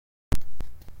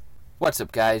What's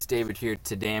up guys, David here.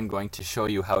 Today I'm going to show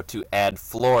you how to add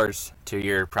floors to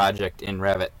your project in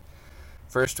Revit.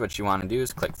 First, what you want to do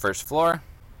is click first floor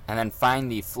and then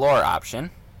find the floor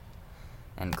option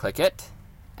and click it,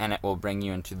 and it will bring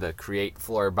you into the create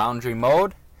floor boundary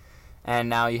mode. And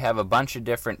now you have a bunch of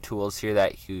different tools here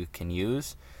that you can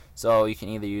use. So you can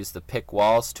either use the pick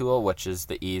walls tool, which is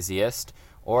the easiest,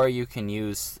 or you can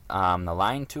use the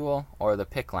line tool or the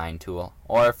pick line tool,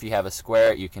 or if you have a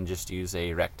square you can just use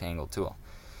a rectangle tool.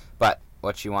 But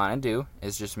what you want to do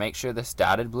is just make sure this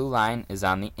dotted blue line is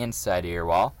on the inside of your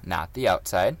wall, not the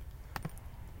outside,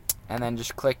 and then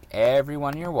just click every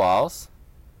one of your walls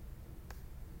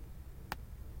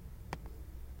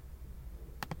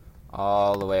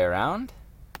all the way around.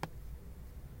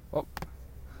 Whoop.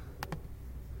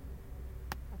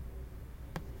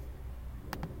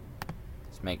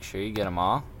 Make sure you get them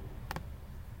all.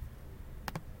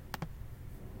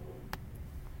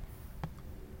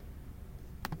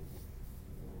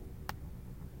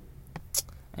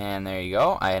 And there you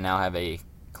go. I now have a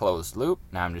closed loop.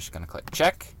 Now I'm just going to click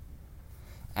check.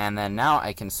 And then now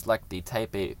I can select the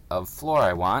type of floor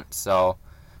I want. So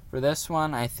for this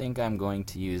one, I think I'm going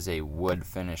to use a wood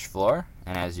finish floor.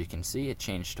 And as you can see, it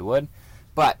changed to wood.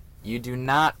 But you do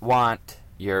not want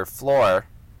your floor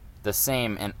the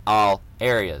same in all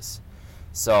areas.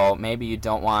 So maybe you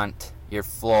don't want your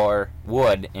floor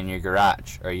wood in your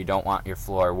garage, or you don't want your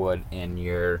floor wood in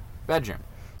your bedroom.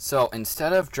 So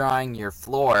instead of drawing your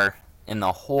floor in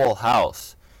the whole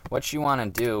house, what you want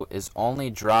to do is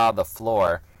only draw the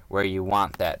floor where you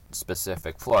want that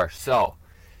specific floor. So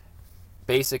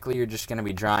basically you're just going to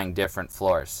be drawing different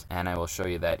floors, and I will show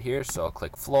you that here. So I'll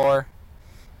click floor,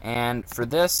 and for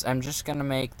this I'm just going to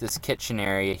make this kitchen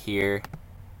area here,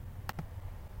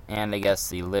 and I guess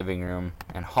the living room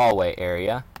and hallway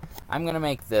area. I'm going to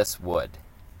make this wood.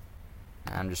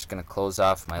 I'm just going to close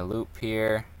off my loop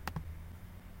here.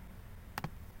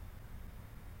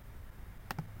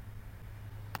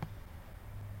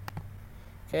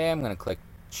 Okay, I'm going to click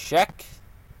check,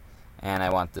 and I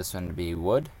want this one to be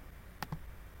wood.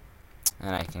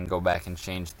 And I can go back and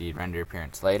change the render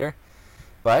appearance later.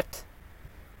 But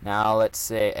now let's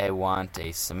say I want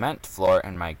a cement floor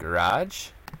in my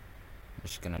garage. I'm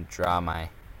just going to draw my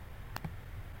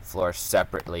floor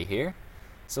separately here.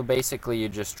 So basically you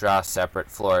just draw separate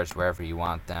floors wherever you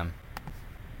want them,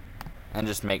 and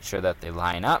just make sure that they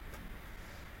line up.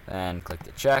 Then click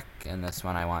the check, and this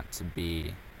one I want to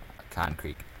be a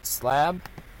concrete slab.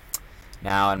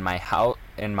 Now in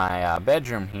my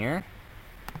bedroom here,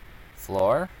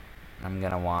 floor, I'm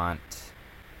going to want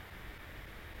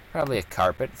probably a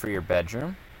carpet for your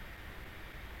bedroom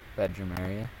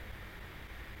area.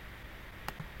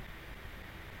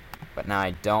 But now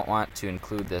I don't want to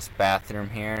include this bathroom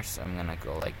here, so I'm going to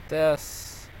go like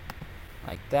this,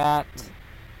 like that,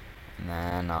 and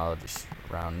then I'll just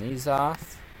round these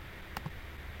off.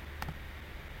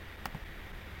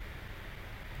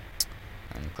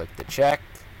 And click the check.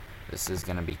 This is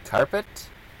going to be carpet.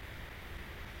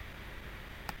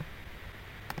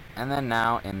 And then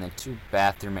now in the two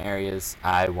bathroom areas,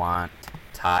 I want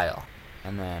tile.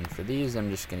 And then for these, I'm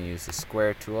just going to use the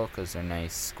square tool because they're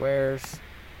nice squares.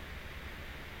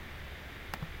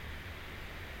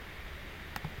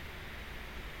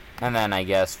 And then I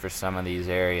guess for some of these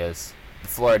areas, the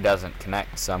floor doesn't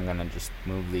connect, so I'm going to just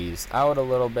move these out a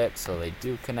little bit so they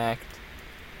do connect.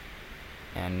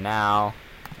 And now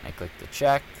I click the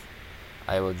check.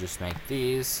 I will just make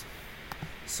these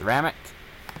ceramic.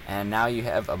 And now you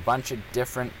have a bunch of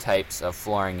different types of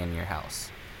flooring in your house.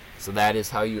 So that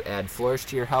is how you add floors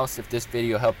to your house. If this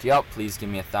video helped you out, please give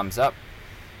me a thumbs up.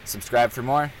 Subscribe for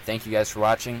more. Thank you guys for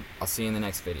watching. I'll see you in the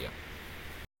next video.